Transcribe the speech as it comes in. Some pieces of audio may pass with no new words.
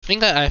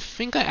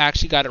think I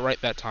actually got it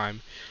right that time.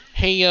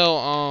 Hey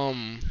yo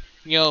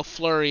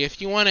Flurry,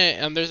 if you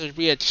wanna there's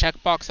be a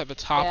checkbox at the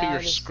top of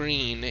your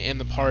screen in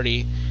the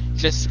party.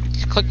 Just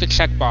click the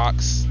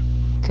checkbox.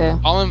 Okay.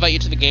 I'll invite you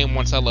to the game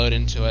once I load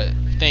into it.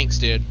 Thanks,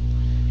 dude.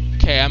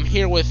 Okay, I'm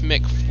here with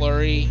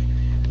McFlurry,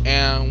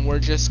 and we're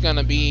just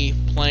gonna be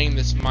playing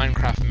this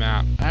Minecraft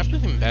map. I have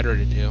nothing better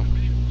to do.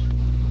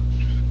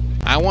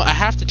 I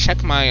have to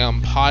check my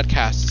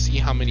podcast to see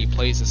how many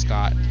plays it's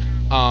got.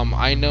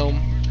 I know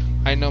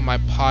my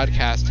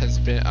podcast has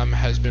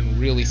been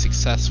really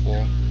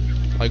successful,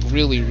 like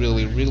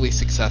really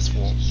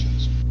successful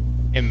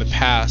in the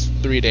past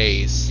 3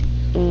 days.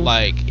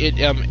 Like it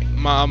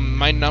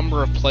my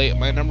number of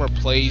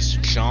plays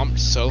jumped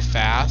so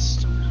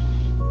fast.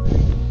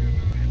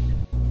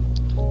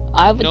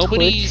 I have a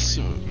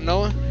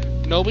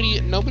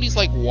nobody's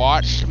like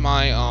watched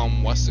my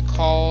what's it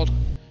called?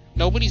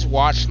 Nobody's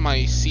watched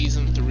my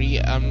season 3.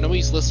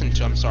 Nobody's listened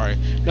to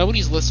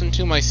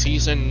my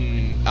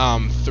season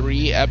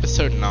 3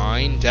 episode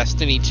 9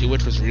 Destiny 2,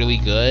 which was really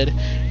good.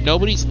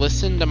 Nobody's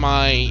listened to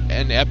my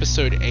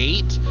episode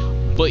 8,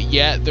 but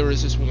yet there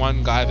was this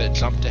one guy that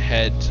jumped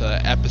ahead to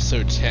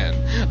episode 10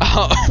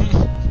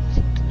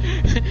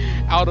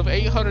 out of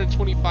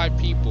 825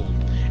 people.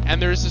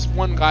 And there's this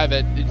one guy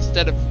that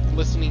instead of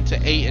listening to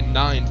 8 and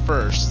 9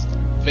 first,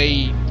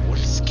 they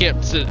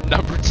skipped to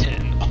number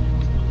 10.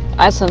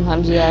 I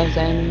sometimes do that with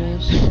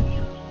animes.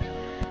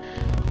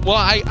 Well,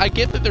 I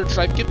get that they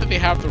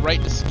have the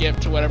right to skip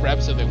to whatever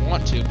episode they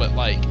want to, but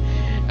like,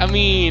 I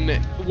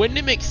mean, wouldn't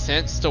it make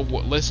sense to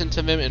listen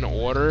to them in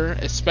order,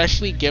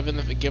 especially given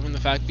the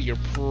fact that you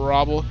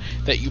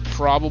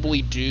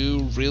probably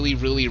do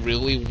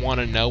really want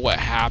to know what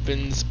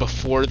happens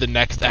before the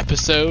next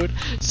episode,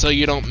 so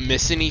you don't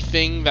miss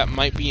anything that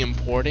might be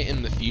important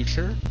in the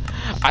future?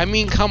 I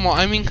mean, come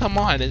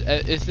on.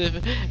 As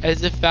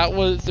if that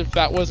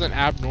wasn't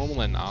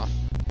abnormal enough.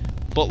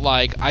 But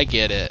like, I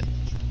get it.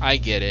 I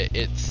get it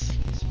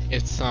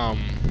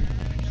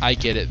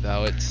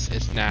though.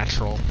 It's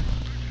natural.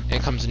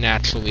 It comes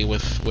naturally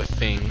with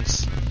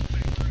things.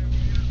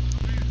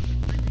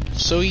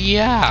 So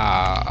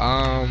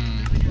yeah,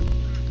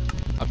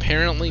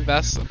 apparently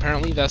that's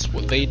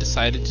what they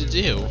decided to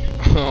do.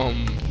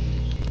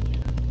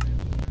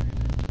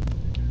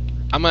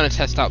 I'm gonna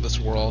test out this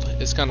world.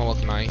 It's gonna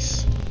look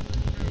nice.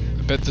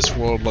 I bet this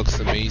world looks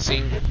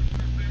amazing.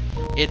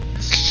 It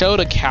showed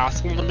a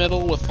castle in the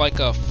middle with like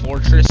a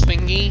fortress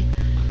thingy,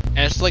 and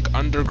it's like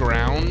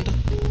underground.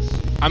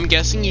 I'm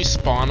guessing you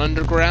spawn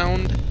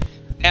underground,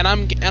 and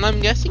I'm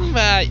guessing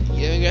that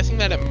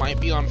it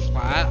might be on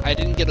flat. I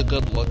didn't get a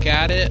good look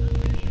at it.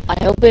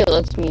 I hope it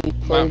lets me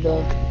play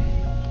though.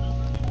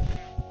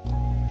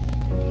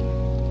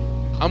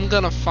 I'm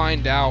gonna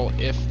find out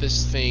if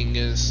this thing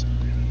is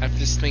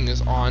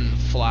on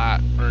flat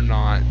or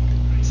not.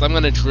 So I'm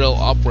gonna drill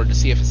upward to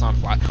see if it's on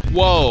flat.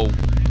 Whoa!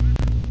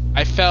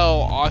 I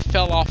fell off of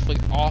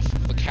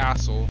the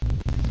castle.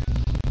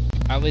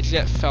 I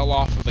legit fell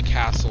off of the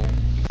castle.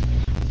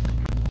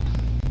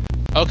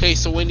 Okay,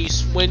 so when you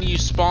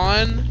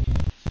spawn,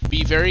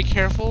 be very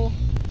careful,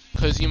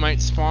 cause you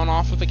might spawn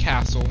off of the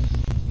castle.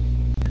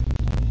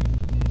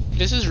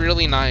 This is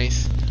really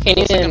nice.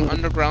 It's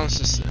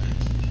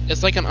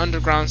like an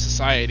underground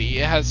society.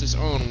 It has its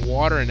own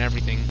water and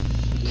everything.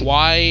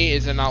 Why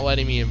is it not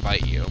letting me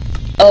invite you?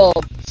 Oh.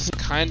 It's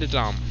kinda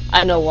dumb.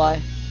 I know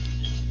why.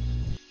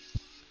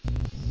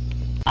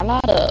 I'm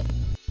gotta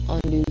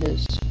undo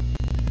this.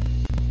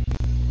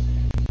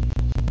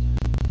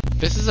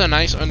 This is a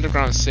nice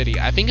underground city.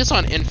 I think it's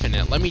on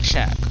Infinite. Let me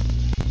check.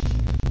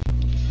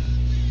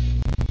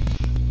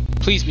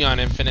 Please be on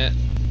Infinite.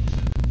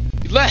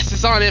 Yes,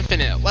 it's on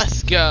Infinite.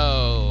 Let's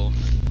go.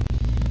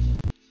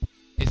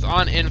 It's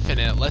on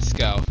Infinite. Let's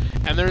go.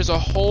 And there's a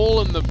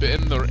hole in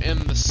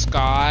the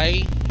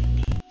sky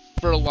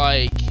for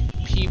like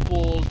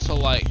people to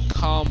like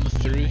come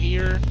through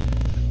here.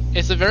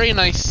 It's a very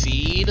nice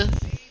seed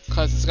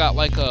because it's got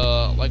like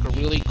a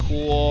really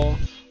cool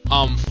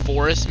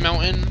forest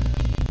mountain.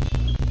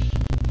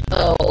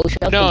 Oh,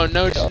 no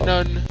joke.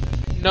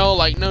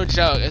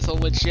 It's a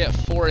legit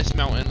forest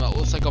mountain that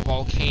looks like a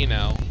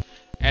volcano,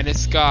 and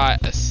it's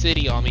got a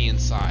city on the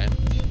inside.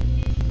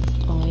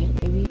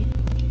 Maybe.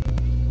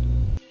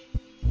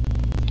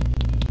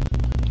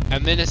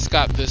 And then it's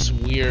got this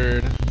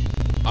weird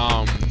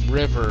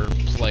river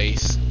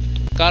place.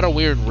 Got a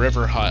weird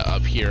river hut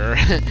up here.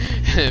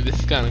 This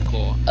is kind of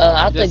cool.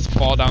 Just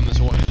fall down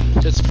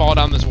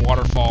this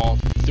waterfall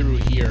through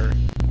here.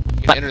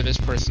 You can enter this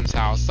person's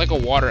house. It's like a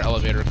water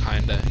elevator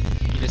kinda.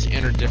 You just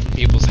enter different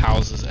people's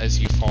houses as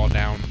you fall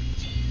down.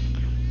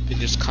 Then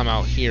just come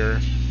out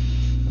here.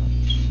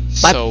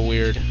 So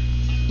weird.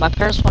 My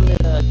parents want me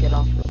to get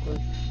off real quick,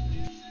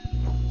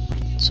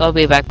 so I'll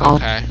be back on.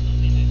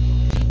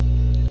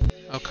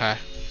 Okay.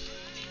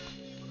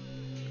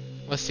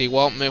 Let's see.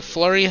 Well,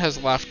 McFlurry has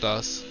left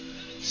us,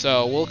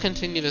 so we'll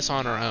continue this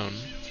on our own.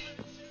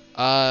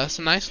 It's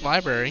a nice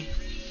library.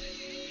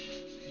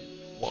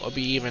 What would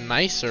be even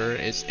nicer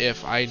is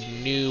if I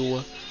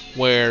knew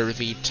where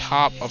the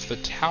top of the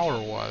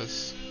tower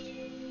was.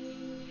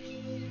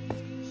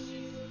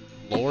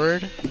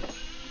 Lord?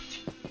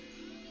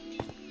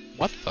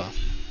 What the?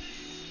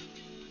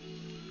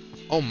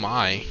 Oh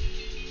my.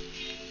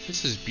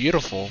 This is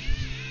beautiful.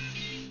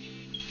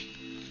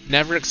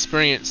 Never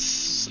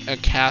experienced a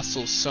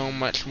castle so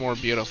much more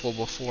beautiful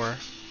before.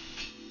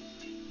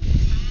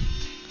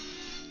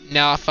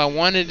 Now, if I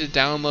wanted to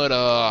download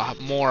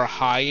a more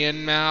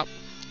high-end map,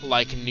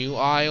 like New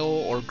Isle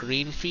or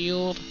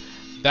Greenfield,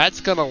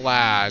 that's gonna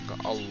lag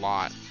a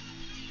lot.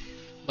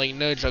 Like,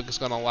 no joke, it's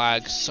gonna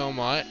lag so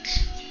much.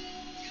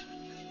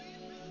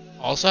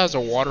 Also has a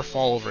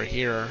waterfall over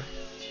here.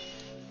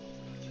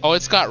 Oh,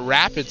 it's got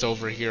rapids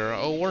over here.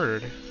 Oh,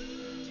 word.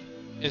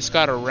 It's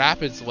got a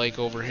rapids lake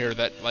over here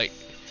that, like,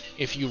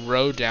 if you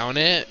row down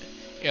it,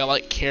 it,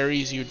 like,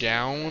 carries you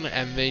down,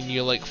 and then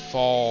you, like,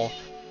 fall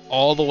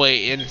all the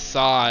way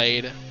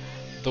inside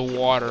the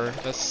water.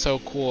 That's so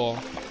cool.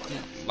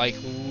 Like,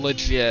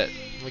 legit.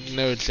 Like,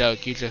 no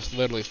joke, you just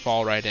literally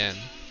fall right in.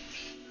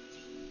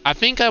 I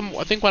think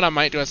what I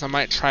might do is I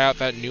might try out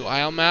that New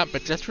Isle map,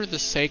 but just for the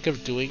sake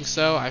of doing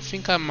so, I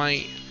think I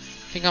might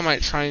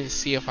try and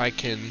see if I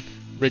can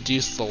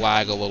reduce the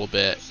lag a little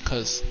bit,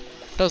 because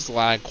it does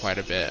lag quite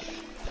a bit.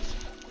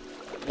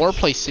 Or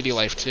play City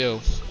Life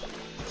too.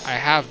 I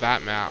have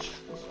that map.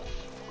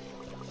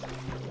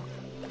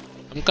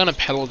 I'm gonna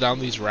pedal down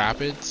these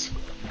rapids.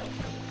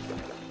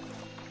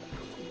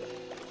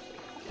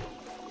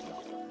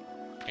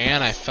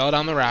 And I fell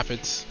down the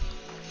rapids.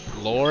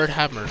 Lord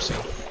have mercy.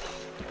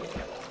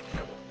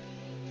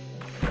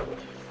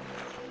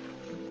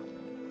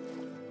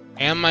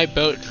 And my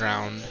boat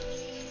drowned.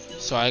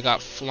 So I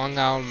got flung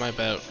out of my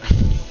boat.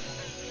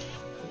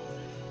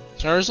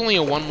 So there's only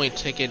a one-way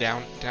ticket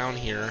down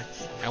here.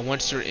 And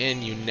once you're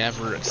in, you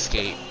never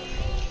escape.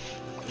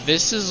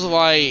 This is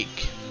like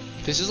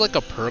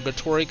a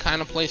purgatory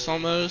kind of place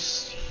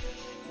almost.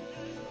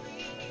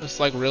 This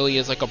like really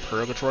is like a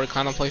purgatory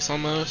kind of place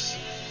almost.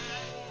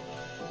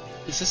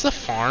 Is this a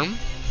farm?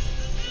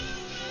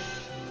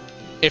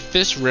 If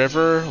this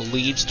river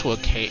leads to a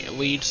cave,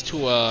 leads to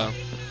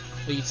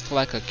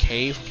like a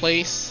cave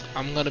place,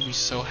 I'm gonna be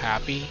so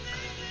happy.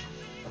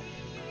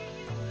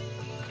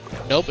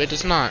 Nope, it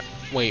does not.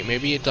 Wait,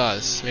 maybe it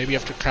does. Maybe you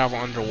have to travel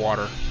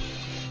underwater.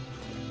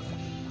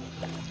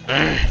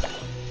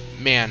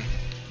 Man,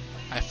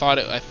 I thought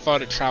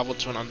it traveled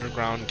to an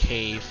underground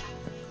cave,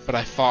 but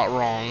I thought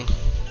wrong.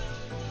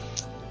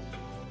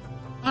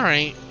 All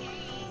right.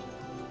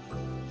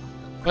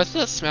 What's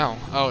that smell?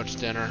 Oh, it's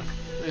dinner.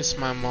 It's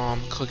my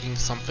mom cooking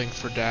something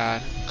for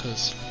Dad,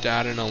 because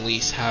Dad and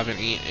Elise haven't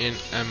eaten,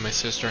 and my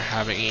sister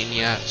haven't eaten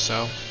yet,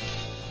 so.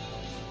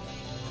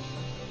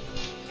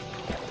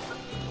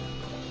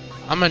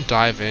 I'm gonna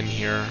dive in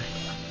here,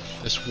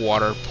 this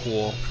water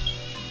pool.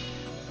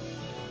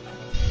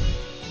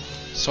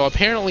 So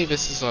apparently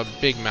this is a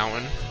big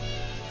mountain.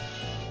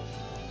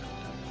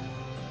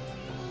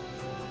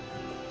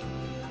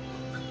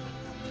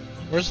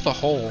 Where's the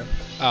hole?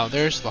 Oh,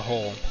 there's the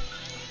hole.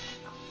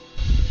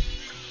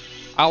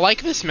 I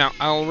like this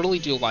mountain. I really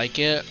do like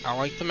it. I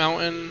like the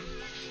mountain.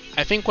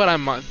 I think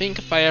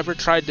if I ever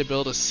tried to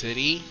build a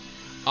city,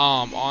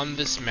 on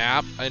this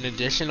map, in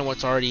addition to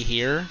what's already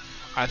here,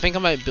 I think I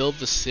might build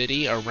the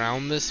city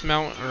around this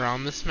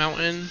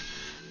mountain,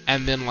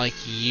 and then like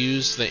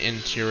use the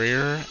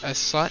interior as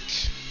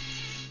such.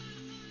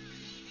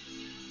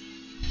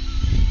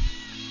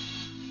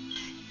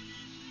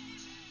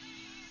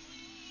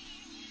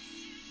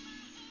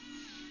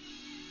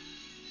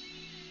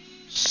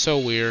 So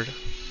weird.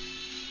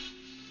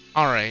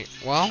 Alright,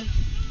 well,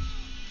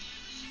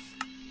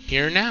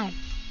 here now.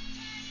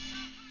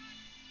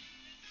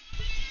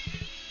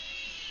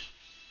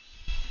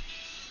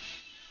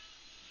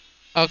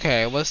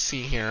 Okay, let's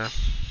see here.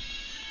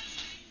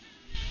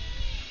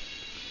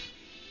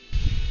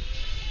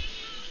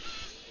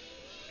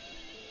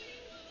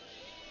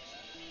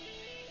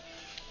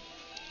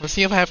 Let's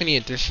see if I have any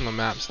additional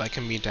maps that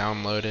can be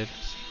downloaded.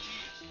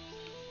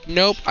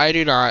 Nope, I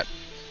do not.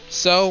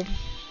 So,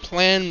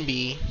 plan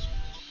B.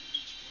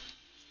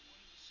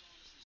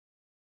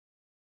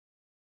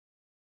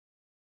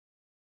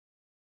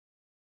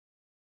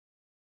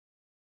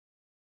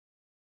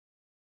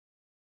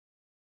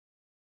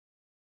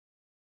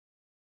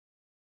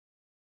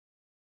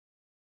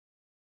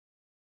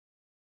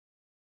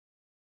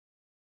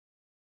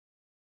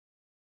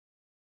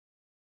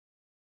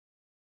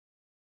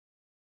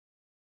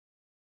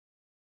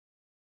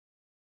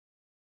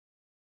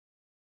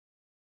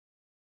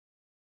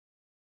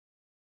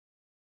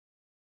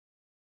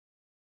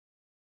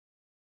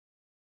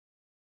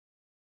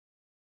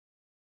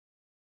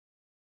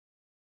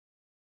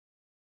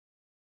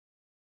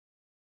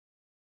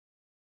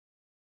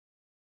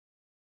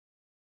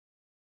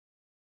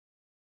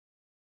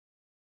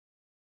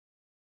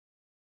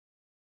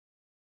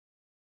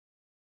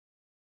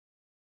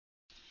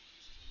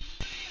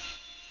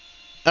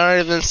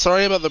 Alright then,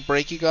 sorry about the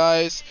break, you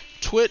guys.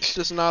 Twitch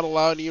does not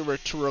allow you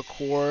to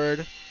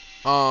record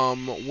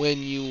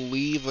when you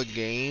leave a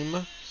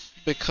game.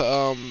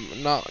 because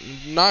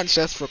not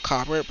just for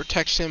copyright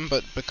protection,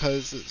 but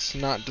because it's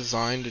not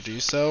designed to do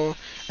so.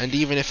 And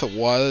even if it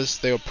was,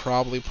 they would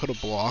probably put a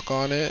block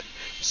on it,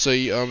 so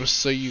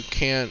you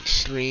can't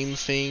stream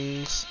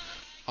things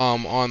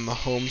on the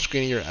home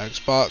screen of your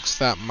Xbox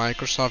that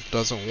Microsoft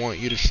doesn't want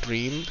you to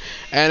stream.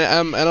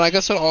 And I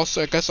guess it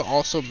also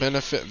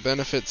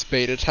benefits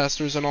beta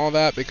testers and all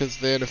that, because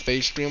then if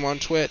they stream on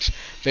Twitch,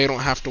 they don't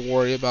have to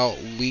worry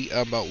about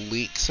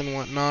leaks and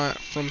whatnot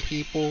from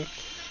people.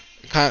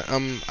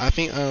 I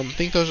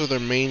think those are their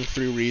main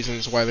 3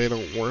 reasons why they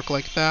don't work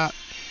like that,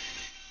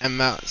 and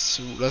that's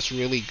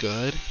really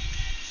good.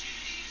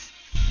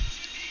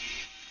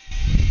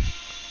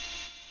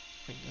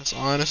 That's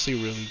honestly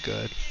really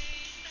good.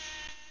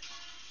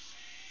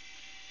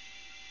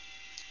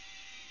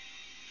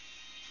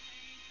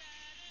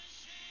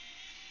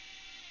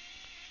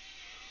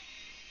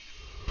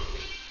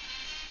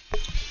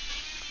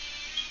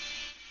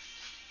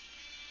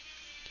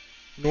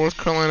 North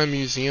Carolina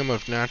Museum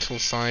of Natural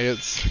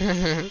Science.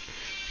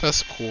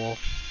 That's cool.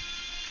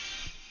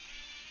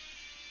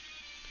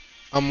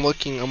 I'm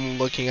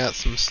looking at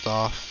some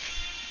stuff.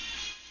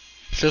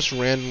 Just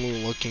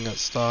randomly looking at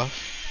stuff.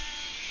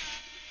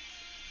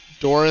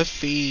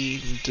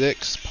 Dorothy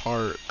Dix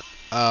Park.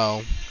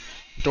 Oh.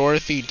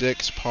 Dorothy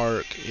Dix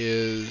Park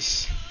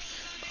is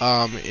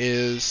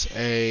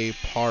a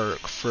park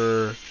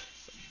for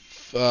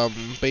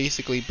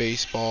basically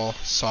baseball,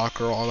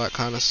 soccer, all that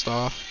kind of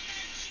stuff.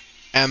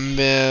 And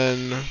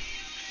then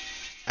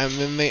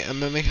they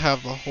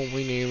have the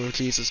Holy Name of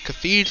Jesus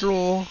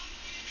Cathedral,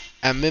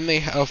 and then they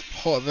have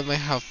Poland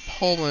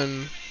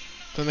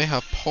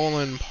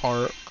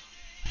Park,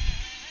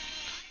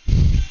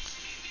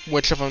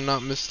 which, if I'm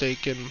not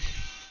mistaken,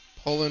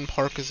 Poland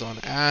Park is on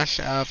Ash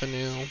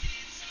Avenue,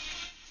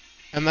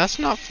 and that's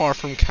not far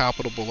from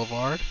Capitol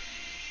Boulevard.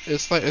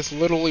 It's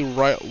literally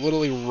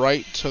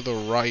right to the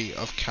right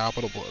of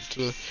Capitol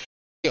Boulevard.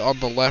 On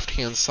the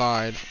left-hand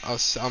side,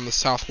 on the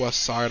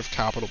southwest side of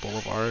Capitol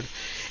Boulevard.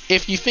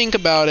 If you think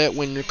about it,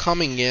 when you're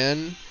coming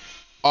in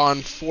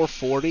on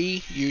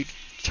 440, you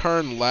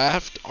turn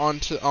left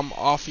onto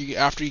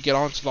after you get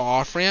onto the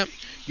off-ramp.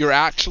 You're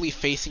actually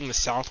facing the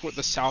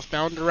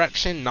southbound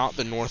direction, not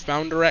the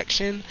northbound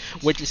direction,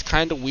 which is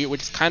kind of weird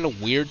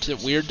to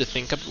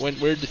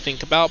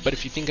think about. But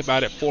if you think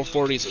about it,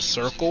 440 is a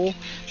circle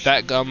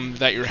that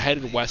you're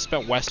headed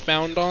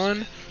westbound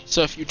on.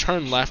 So if you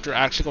turn left, you're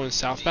actually going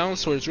southbound.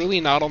 So it's really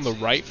not on the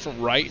right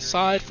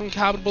side from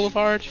Capitol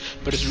Boulevard,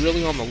 but it's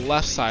really on the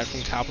left side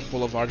from Capitol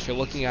Boulevard if you're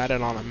looking at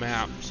it on a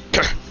map.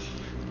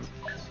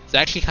 It's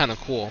actually kind of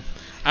cool.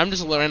 I'm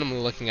just randomly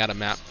looking at a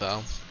map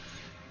though.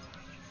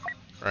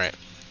 Alright,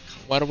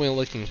 what are we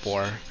looking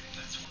for?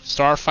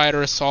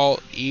 Starfighter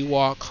Assault,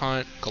 Ewok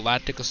Hunt,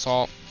 Galactic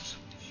Assault.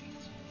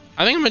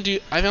 I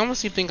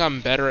honestly think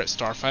I'm better at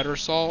Starfighter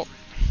Assault.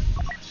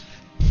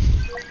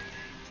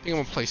 I think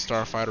I'm gonna play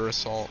Starfighter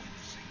Assault.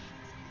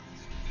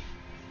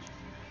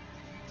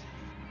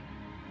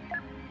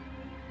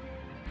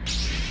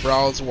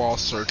 Browse while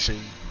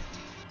searching.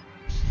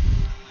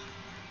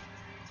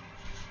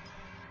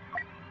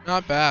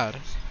 Not bad.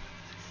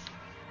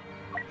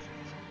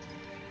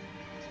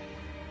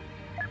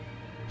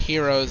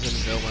 Heroes and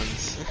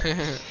villains.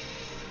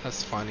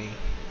 That's funny.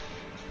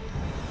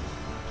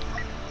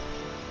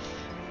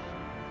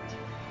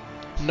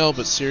 No,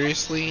 but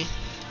seriously,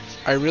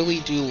 I really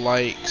do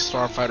like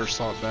Starfighter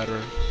Assault better.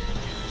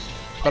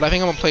 But I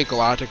think I'm gonna play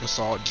Galactic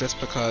Assault just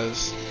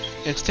because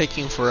it's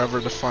taking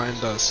forever to find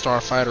a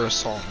Starfighter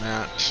Assault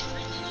match.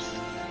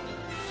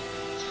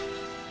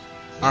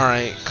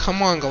 Alright,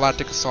 come on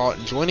Galactic Assault,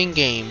 joining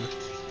game.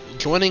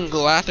 Joining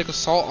Galactic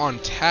Assault on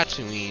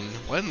Tatooine.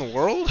 What in the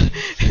world?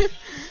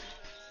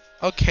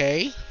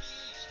 Okay.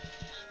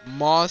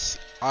 Mos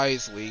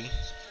Eisley.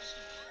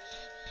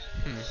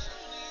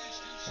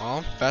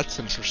 Well, that's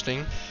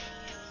interesting.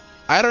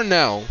 I don't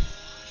know.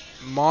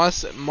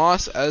 Mos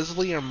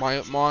Eisley or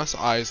Mos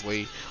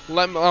Eisley.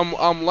 Let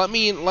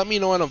me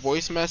know in a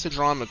voice message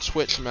or on a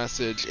Twitch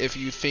message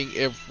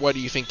what do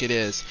you think it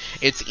is.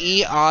 It's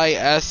Eisley.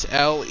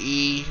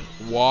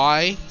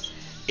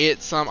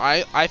 It's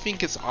I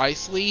think it's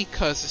Eisley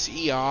because it's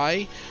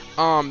EI.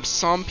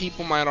 Some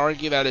people might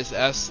argue that is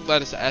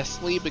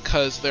Eisley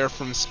because they're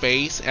from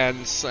space,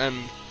 and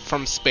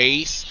from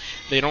space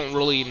they don't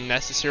really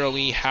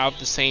necessarily have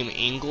the same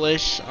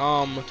English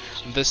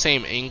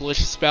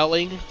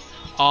spelling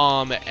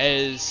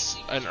as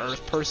an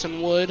Earth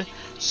person would.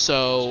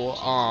 So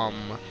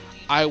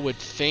I would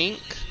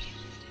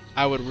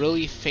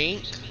really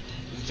think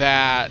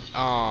that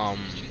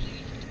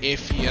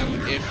if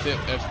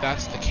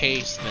that's the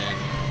case, then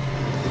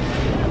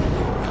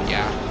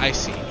yeah, I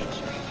see.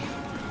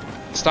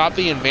 Stop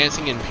the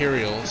advancing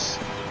Imperials.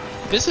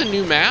 This is a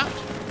new map?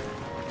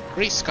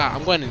 Great Scott,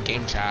 I'm going to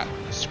game chat.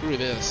 Screw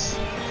this.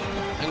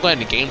 I'm going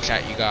to game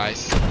chat, you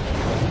guys.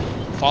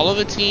 Follow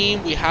the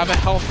team. We have a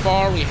health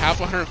bar. We have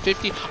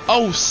 150.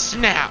 Oh,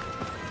 snap!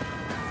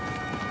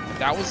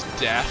 That was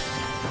death.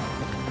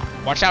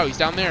 Watch out, he's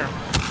down there.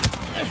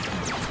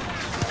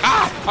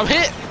 Ah! I'm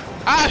hit!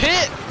 I'm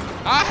hit!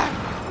 Ah!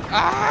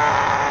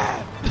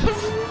 Ah!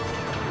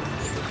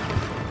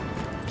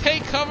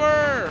 Take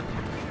cover!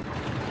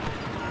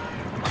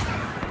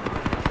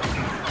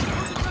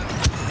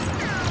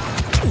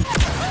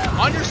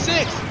 On your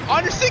six!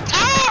 On your six!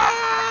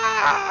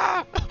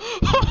 Ah!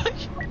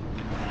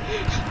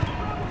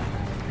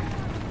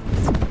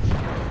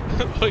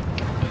 Like,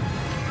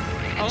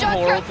 I'm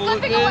horrible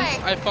at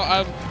this.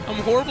 I'm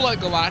horrible at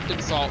Galactic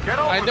Assault.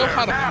 I know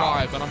how to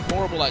fly, but I'm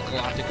horrible at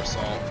Galactic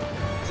Assault.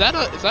 Is that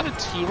a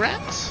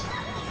T-Rex?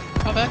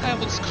 Oh, that guy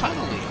looks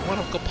cuddly. I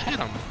want to go pet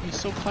him. He's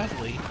so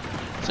cuddly.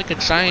 It's like a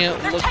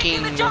giant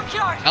looking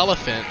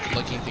elephant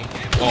looking thing.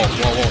 Whoa,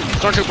 whoa, whoa.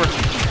 Stormtrooper.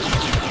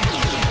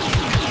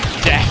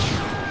 Death.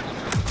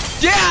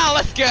 Yeah,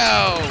 let's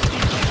go!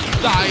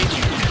 Die.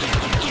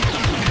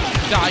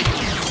 Die.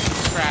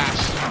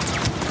 Crash.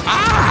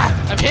 Ah!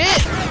 I'm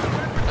hit!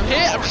 I'm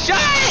hit! I'm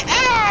shot!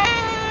 Ah!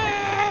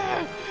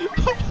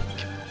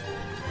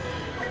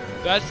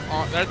 That's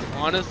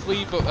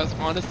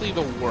honestly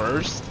the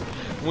worst.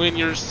 When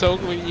you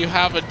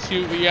have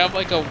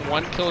like a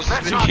 1 kill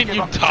streak and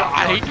you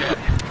die.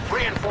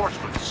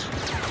 Reinforcements.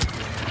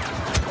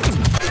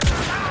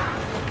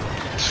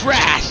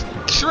 Trash!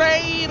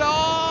 Trade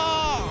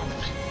off!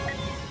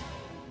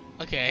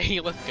 Okay,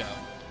 let's go.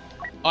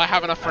 Oh, I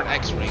have enough for an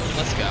X-ray.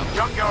 Let's go.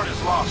 Young Guard is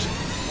lost.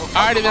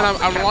 Alrighty then,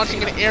 I'm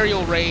launching an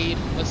aerial raid.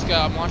 Let's go.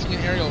 I'm launching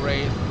an aerial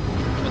raid.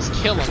 Let's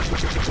kill him.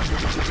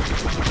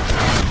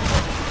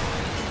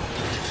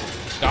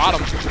 Got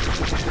him.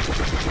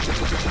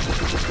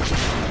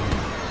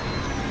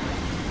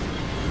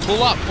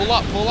 Pull up, pull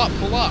up, pull up,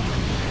 pull up.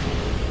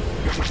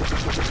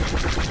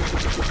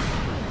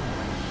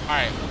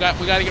 Alright,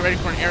 we gotta get ready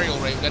for an aerial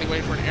raid. We gotta get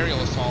ready for an aerial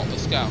assault.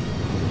 Let's go.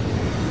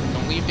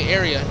 Don't leave the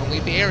area. Don't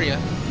leave the area.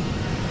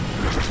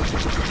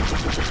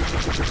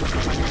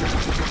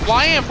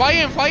 Fly in, fly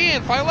in, fly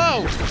in, fly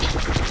low.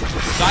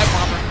 Dive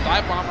bomber,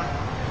 dive bomber.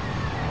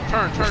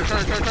 Turn, turn,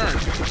 turn, turn, turn.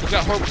 You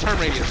got horrible turn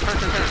radius. Turn,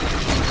 turn, turn.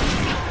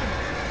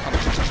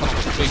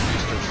 Big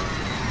boosters.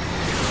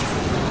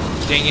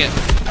 Dang it.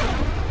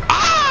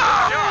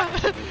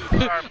 Ah!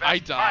 I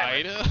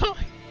died.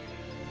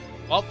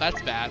 Well,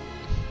 that's bad.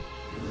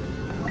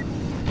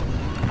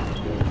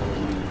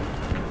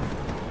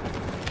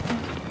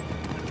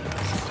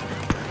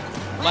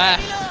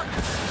 Left.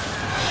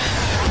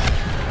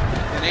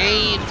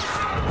 Grenade.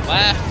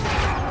 Left.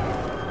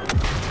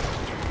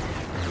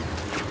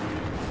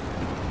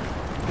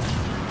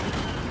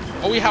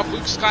 Oh, we have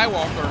Luke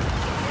Skywalker.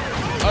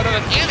 Oh, no,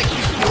 that's Anakin.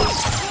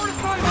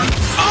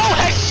 Oh,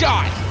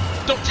 headshot!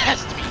 Don't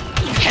test me.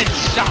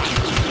 Headshot.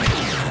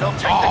 They'll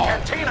take the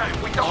cantina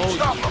if we don't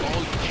stop them. Oh,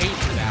 you paid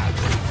for that.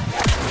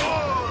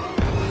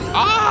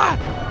 Ah!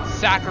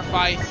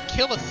 Sacrifice.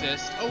 Kill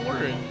assist. Oh,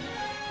 word.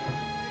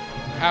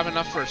 Have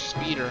enough for a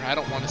speeder. I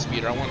don't want a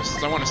speeder. I want a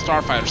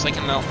starfighter so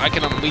I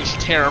can unleash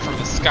terror from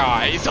the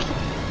skies.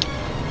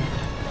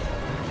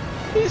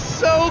 He's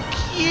so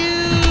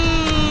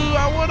cute.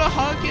 I want to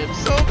hug him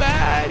so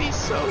bad. He's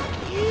so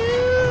cute.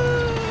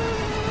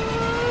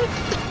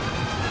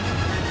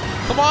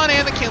 Come on,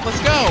 Anakin.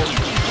 Let's go.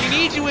 We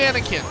need you,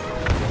 Anakin.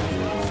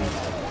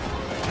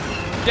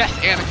 Yes,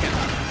 Anakin.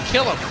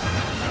 Kill him.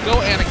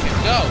 Go,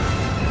 Anakin. Go.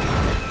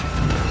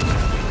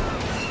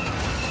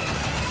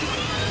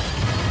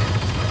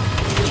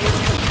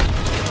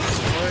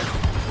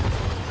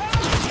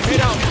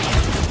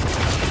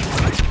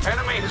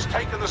 Enemy has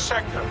taken the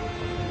sector.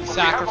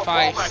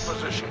 Sacrifice.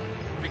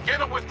 Begin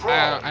a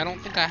withdrawal. I don't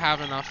think I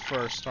have enough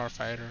for a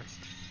starfighter.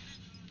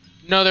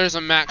 No, there's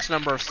a max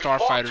number of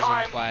starfighters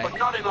in play. But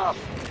not enough.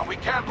 And we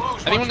can't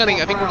lose. I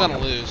think we're gonna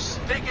lose.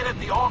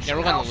 Yeah,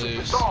 we're gonna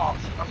lose.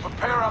 And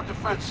prepare our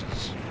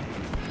defenses.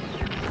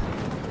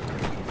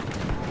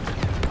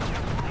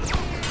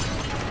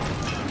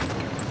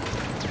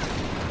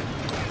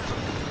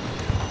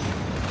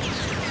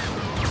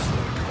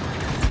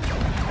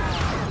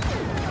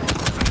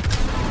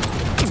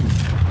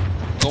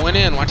 Going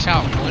in, watch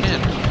out, going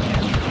in.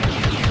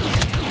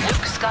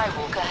 Luke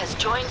Skywalker has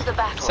joined the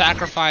battle.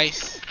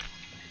 Sacrifice.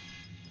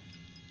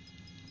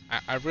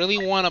 I really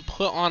want to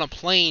put on a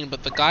plane,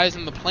 but the guys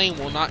in the plane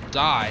will not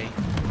die,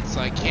 so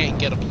I can't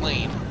get a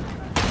plane.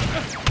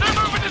 They're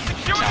moving to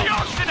secure the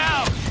auction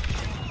house.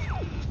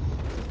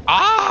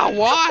 Ah,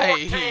 why?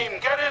 Team,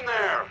 get in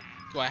there.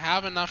 Do I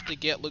have enough to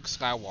get Luke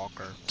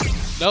Skywalker?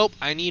 Nope,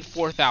 I need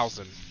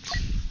 4,000.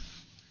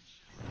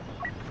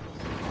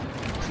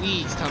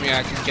 Please tell me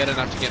I can get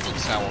enough to get Luke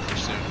Skywalker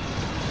soon.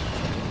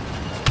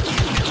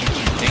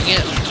 Dang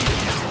it.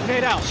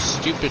 Get out.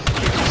 Stupid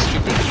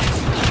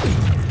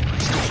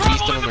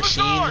beast of a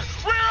machine.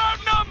 We're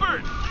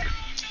outnumbered.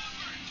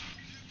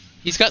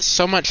 He's got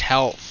so much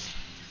health.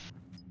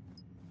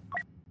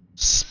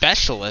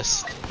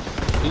 Specialist?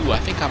 Ooh, I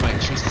think I might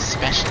choose the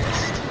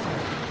specialist.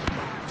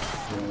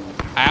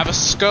 I have a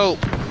scope.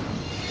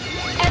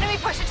 Enemy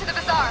push into the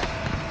bazaar.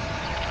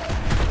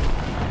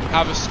 I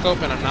have a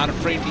scope and I'm not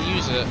afraid to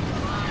use it.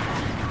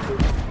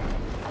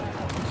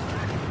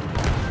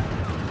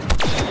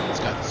 Let's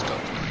go, the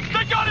scope.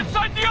 They got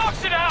inside the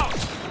auction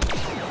house.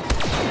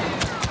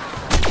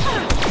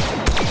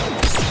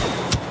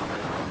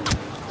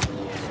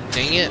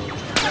 Dang it.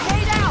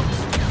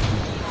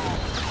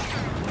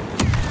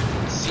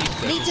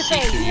 Need to See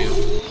through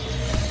you.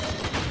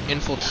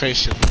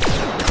 Infiltration.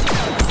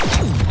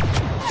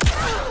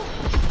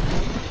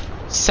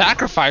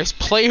 Sacrifice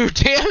player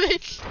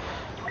damage?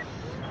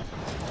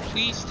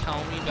 Please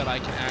tell me that I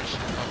can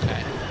actually...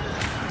 Okay.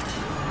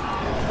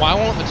 Why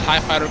won't the TIE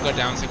fighter go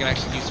down so I can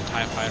actually use the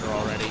TIE fighter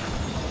already?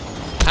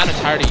 I'm kinda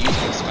tired of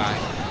using this guy.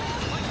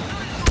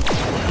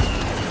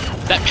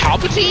 That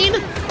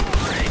Palpatine?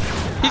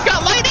 He's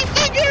got lightning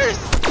fingers!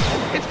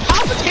 It's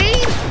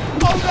Palpatine!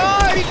 Oh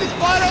god, he just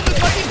fought up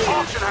his lightning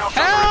fingers!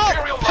 Help!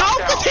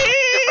 Palpatine!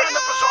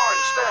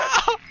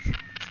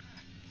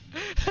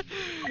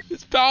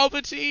 It's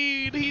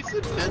Palpatine! He's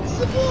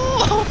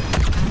invincible!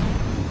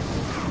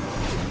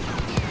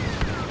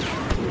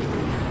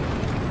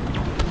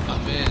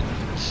 I'm in.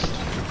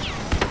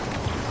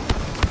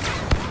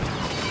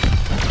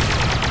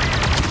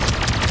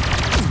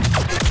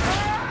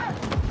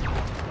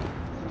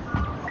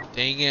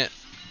 Dang it.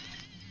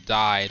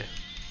 Died.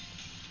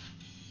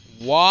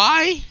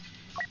 Why?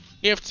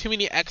 You have too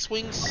many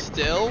X-Wings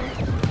still?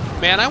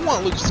 Man, I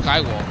want Luke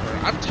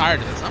Skywalker. I'm tired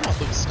of this. I want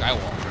Luke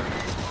Skywalker.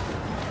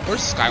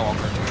 Where's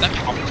Skywalker? Is that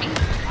Palpatine?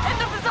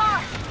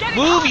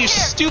 Move, you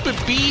stupid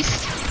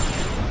beast!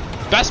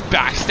 Best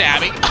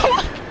backstabbing.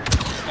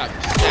 Got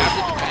stabbed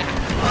in the back.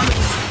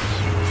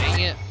 Dang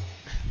it.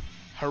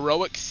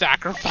 Heroic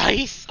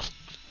sacrifice.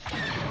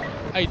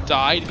 I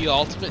died the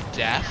ultimate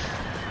death.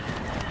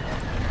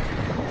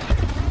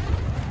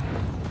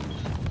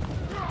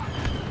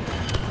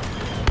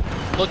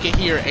 Look at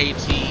here,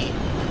 AT.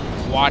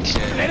 Watch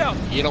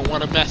it. You don't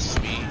want to mess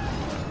with me.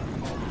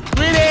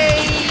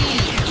 Grenade!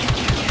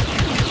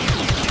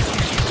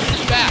 To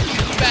the back,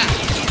 to the back,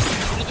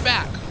 to the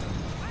back.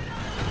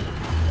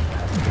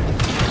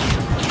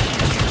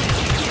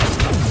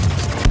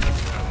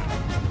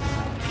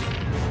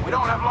 We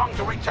don't have long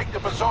to retake the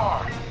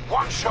bazaar.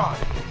 One shot.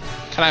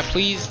 Can I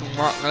please, I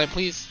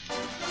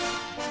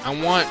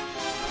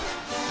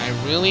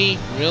really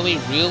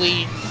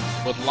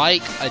would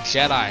like a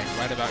Jedi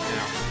right about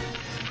now.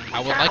 I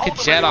would like a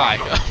Jedi.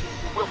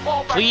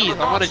 Please, I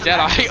want a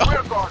Jedi.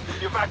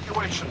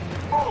 Evacuation.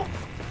 Move.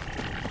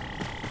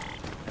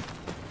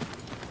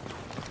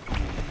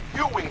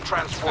 U-wing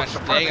transports.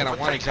 Gosh dang it, I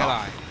want a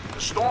Jedi. The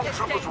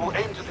stormtroopers will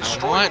aim to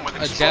destroy I them want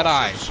with a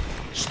Jedi.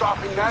 explosives.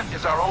 Stopping that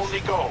is our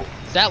only goal.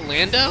 Is that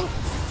Lando?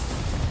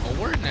 Oh,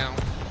 word now.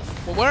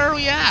 Well, where are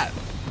we at?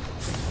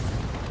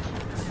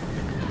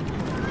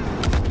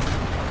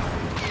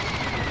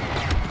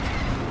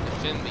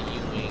 Defend the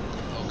U-wing.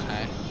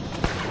 Okay.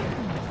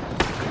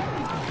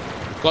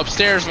 Go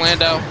upstairs,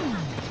 Lando.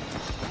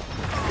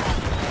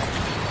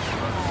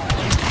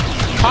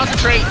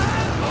 Concentrate.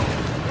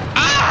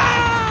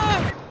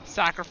 Ah!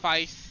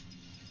 Sacrifice.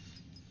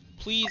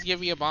 Please give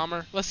me a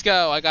bomber. Let's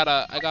go. I got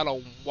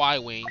a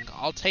Y-wing.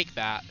 I'll take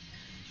that.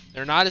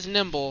 They're not as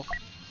nimble.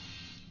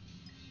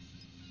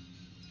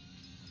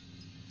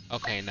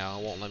 Okay, no,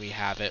 it won't let me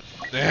have it.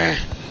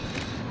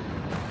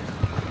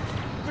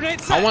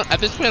 I want, at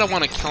this point, I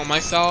want to kill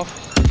myself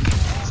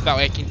so that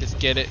way I can just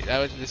get it. I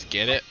would just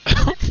get it.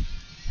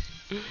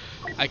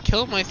 I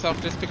killed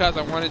myself just because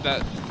I wanted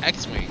that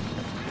X-wing.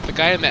 The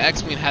guy in the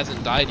X-wing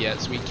hasn't died yet,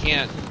 so we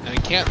can't. And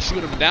I can't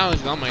shoot him down.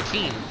 He's on my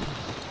team.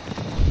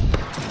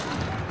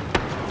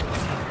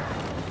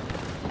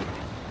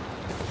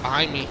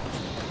 Behind me.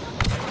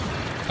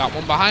 Got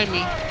one behind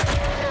me.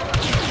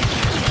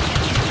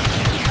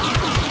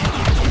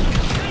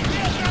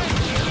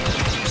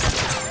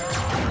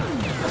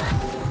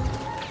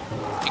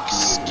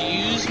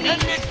 Excuse me?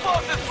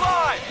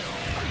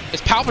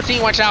 It's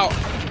Palpatine, watch out!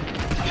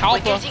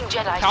 Palpa.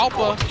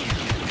 Palpa.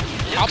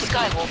 Luke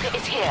Skywalker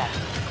is here.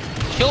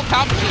 Kill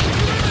Palpatine.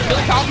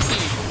 Kill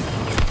Palpatine.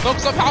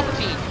 Focus on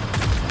Palpatine.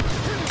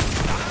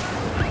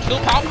 Kill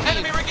Palpatine.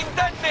 Enemy rigging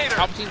detonator.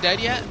 Palpatine dead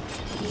yet?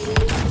 We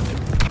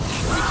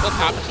kill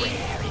Palpatine?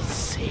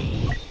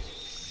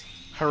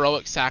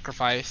 Heroic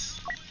sacrifice.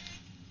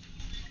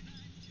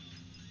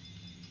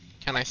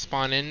 Can I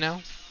spawn in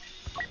now?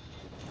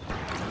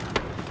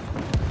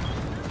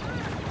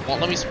 Won't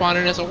let me spawn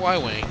in as a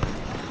Y-wing.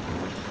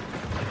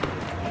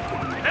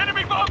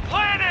 Enemy bomb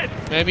planted.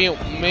 Maybe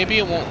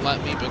it won't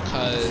let me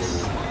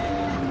because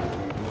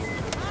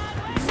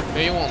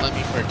maybe it won't let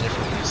me for a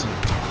different reason.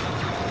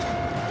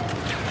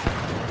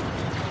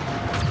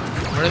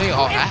 Where are they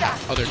all at?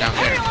 Oh, they're down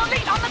there. On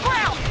the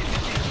ground.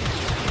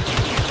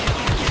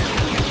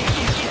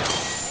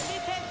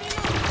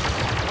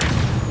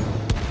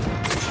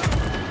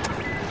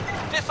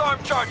 Disarm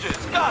charges.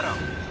 Got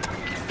him.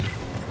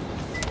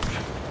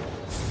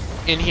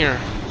 In here.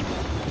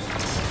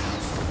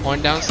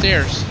 One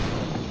downstairs.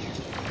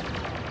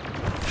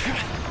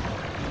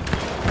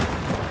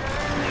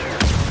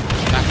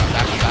 Back up,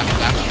 back up, back up,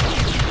 back up.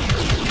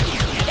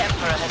 The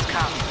Emperor has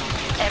come.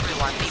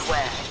 Everyone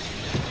beware.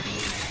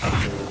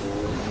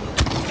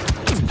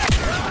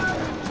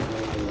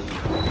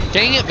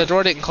 Dang it, the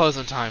door didn't close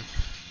in time.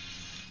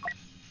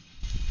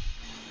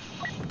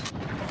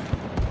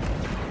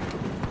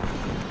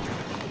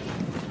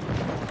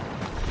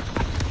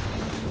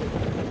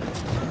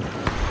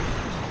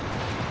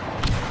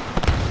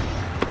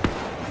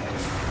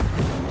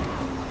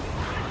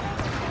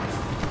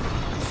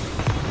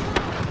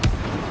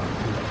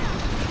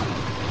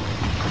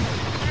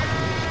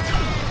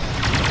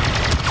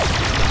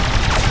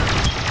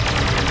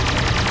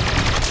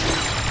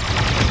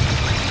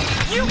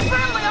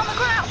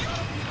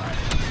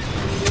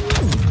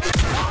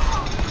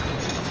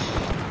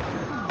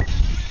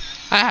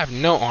 I have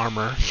no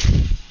armor.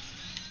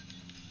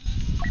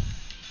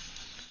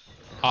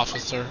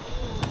 Officer.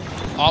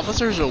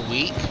 Officers are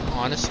weak,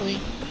 honestly.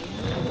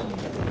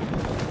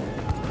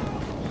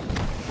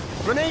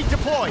 Grenade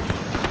deployed.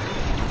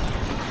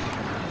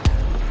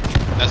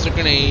 That's a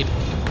grenade.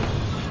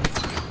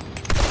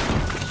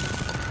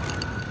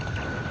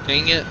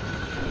 Dang it.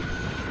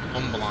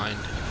 I'm blind.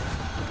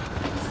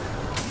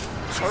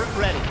 Turret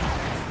ready.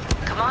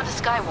 Commander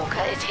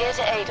Skywalker is here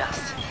to aid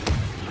us.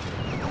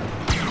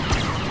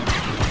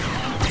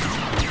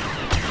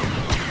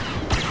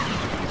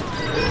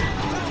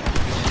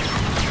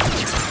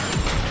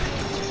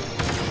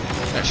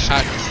 Got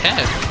shot in his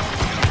head.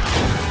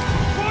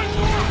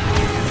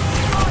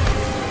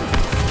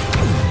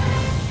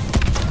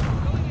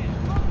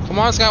 Come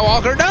on,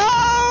 Skywalker.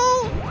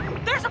 No!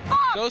 There's a bomb!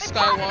 Go,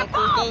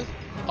 Skywalker. Go.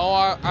 Oh,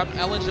 I'm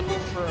eligible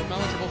for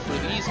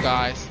these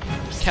guys.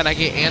 Can I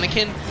get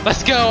Anakin?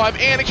 Let's go. I'm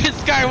Anakin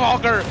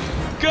Skywalker.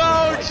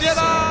 Go,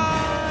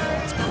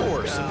 Jedi! It's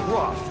coarse and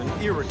rough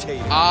and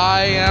irritating.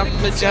 I am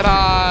the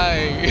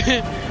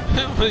Jedi.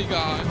 Oh my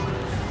God.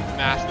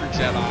 Master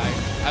Jedi.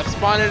 I've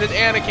spawned at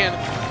Anakin.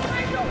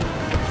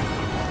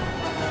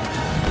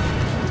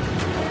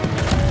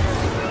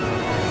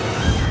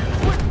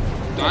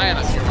 Dying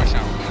up here, watch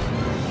out.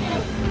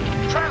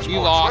 We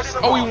lost.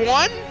 Oh, we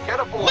won?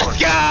 Let's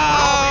go!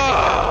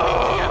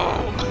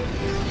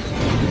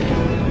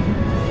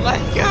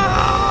 Let's go!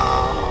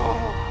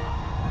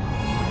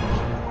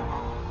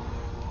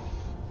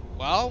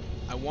 Well,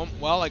 I won.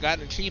 Well, I got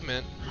an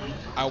achievement.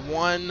 I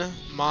won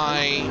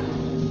my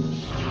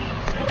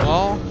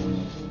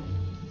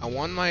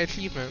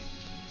achievement.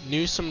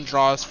 Newsom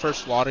draws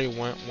first lottery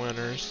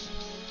winners.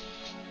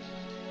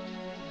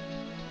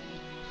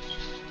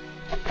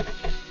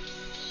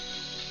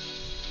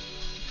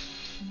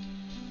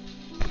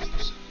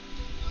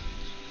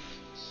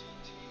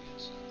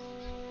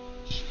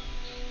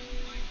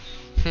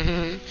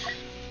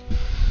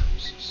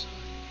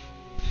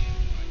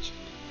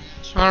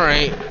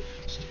 Alright.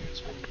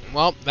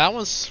 Well, that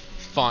was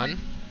fun.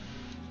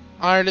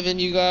 Alright then,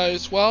 you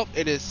guys. Well,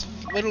 it is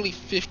literally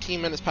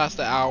 15 minutes past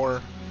the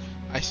hour.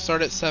 I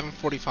start at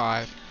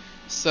 7:45.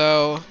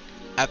 So,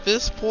 at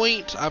this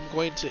point, I'm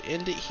going to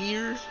end it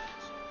here.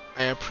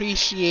 I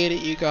appreciate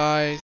it, you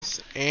guys.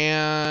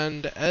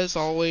 And, as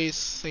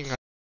always,